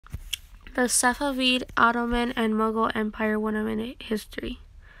The Safavid, Ottoman, and Mughal Empire 1-minute history.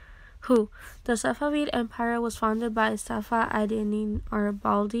 Who? The Safavid Empire was founded by Safa ad-Din or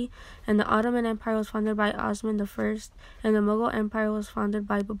Baldi, and the Ottoman Empire was founded by Osman I, and the Mughal Empire was founded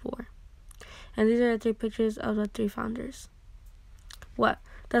by Babur. And these are the three pictures of the three founders. What?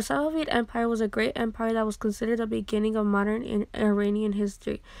 The Safavid Empire was a great empire that was considered the beginning of modern Iranian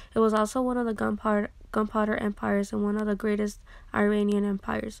history. It was also one of the gunpowder empires and one of the greatest Iranian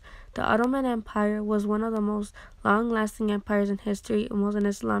empires. The Ottoman Empire was one of the most long-lasting empires in history and was an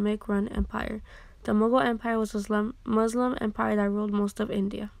Islamic-run empire. The Mughal Empire was a Muslim empire that ruled most of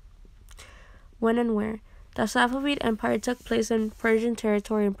India. When and where? The Safavid Empire took place in Persian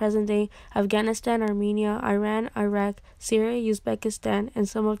territory in present-day Afghanistan, Armenia, Iran, Iraq, Syria, Uzbekistan, and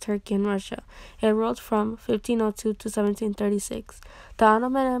some of Turkey and Russia. It ruled from 1502 to 1736. The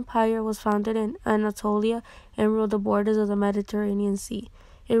Ottoman Empire was founded in Anatolia and ruled the borders of the Mediterranean Sea.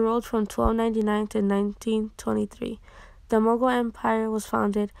 It ruled from 1299 to 1923. The Mughal Empire was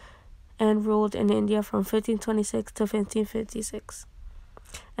founded and ruled in India from 1526 to 1556.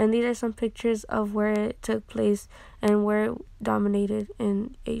 And these are some pictures of where it took place and where it dominated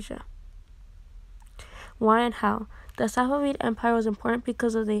in Asia. Why and how? The Safavid Empire was important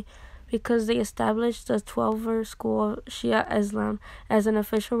because they established the 12-verse school of Shia Islam as an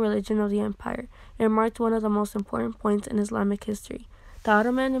official religion of the empire. It marked one of the most important points in Islamic history. The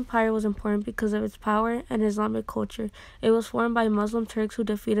Ottoman Empire was important because of its power and Islamic culture. It was formed by Muslim Turks who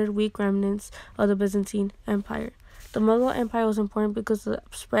defeated weak remnants of the Byzantine Empire. The Mughal Empire was important because of the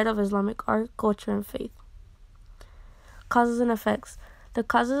spread of Islamic art, culture, and faith. Causes and effects. The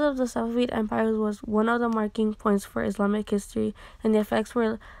causes of the Safavid Empire was one of the marking points for Islamic history, and the effects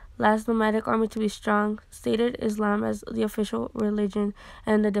were last nomadic army to be strong, stated Islam as the official religion,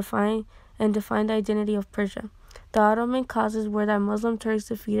 and defined the identity of Persia. The Ottoman causes were that Muslim Turks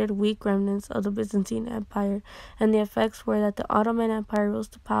defeated weak remnants of the Byzantine Empire, and the effects were that the Ottoman Empire rose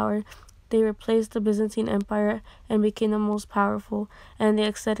to power. They replaced the Byzantine Empire and became the most powerful, and they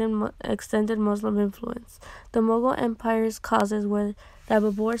extended Muslim influence. The Mughal Empire's causes were that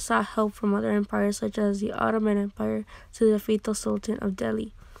Babur sought help from other empires such as the Ottoman Empire to defeat the Sultan of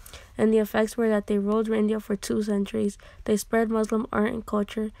Delhi. And the effects were that they ruled India for 2 centuries, they spread Muslim art and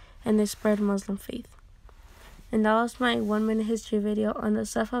culture, and they spread Muslim faith. And that was my 1-minute history video on the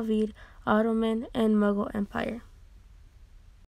Safavid, Ottoman, and Mughal Empire.